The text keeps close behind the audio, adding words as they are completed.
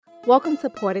Welcome to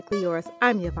Poetically Yours.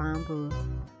 I'm Yvonne Booz.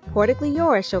 Poetically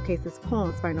Yours showcases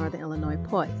poems by Northern Illinois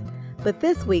poets, but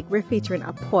this week we're featuring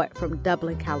a poet from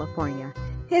Dublin, California.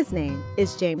 His name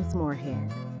is James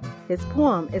Moorhead. His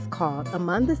poem is called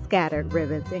Among the Scattered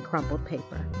Ribbons and Crumpled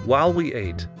Paper. While we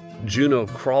ate, Juno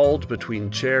crawled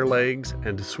between chair legs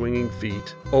and swinging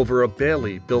feet over a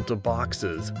bailey built of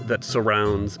boxes that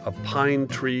surrounds a pine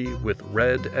tree with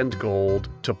red and gold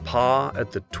to paw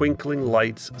at the twinkling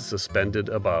lights suspended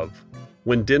above.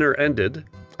 When dinner ended,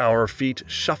 our feet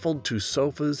shuffled to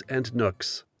sofas and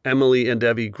nooks. Emily and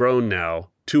Evie grown now,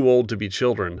 too old to be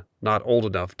children, not old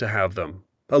enough to have them.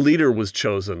 A leader was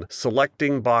chosen,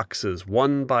 selecting boxes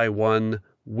one by one,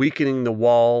 weakening the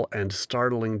wall and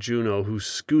startling Juno, who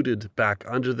scooted back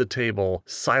under the table,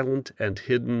 silent and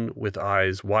hidden with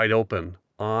eyes wide open,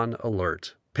 on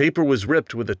alert. Paper was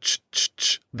ripped with a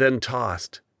ch-ch-ch, then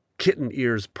tossed. Kitten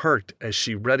ears perked as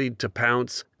she readied to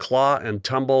pounce, claw and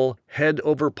tumble, head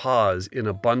over paws in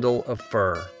a bundle of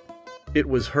fur. It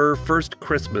was her first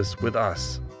Christmas with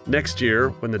us. Next year,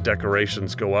 when the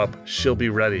decorations go up, she'll be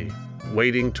ready,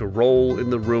 waiting to roll in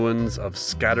the ruins of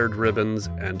scattered ribbons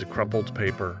and crumpled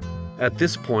paper. At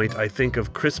this point, I think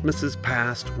of Christmases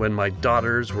past when my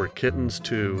daughters were kittens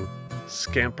too,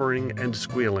 scampering and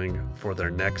squealing for their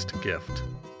next gift.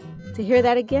 To hear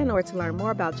that again or to learn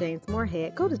more about James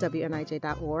Moorhead, go to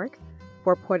WNIJ.org.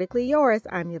 For Poetically Yours,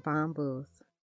 I'm Yvonne Booz.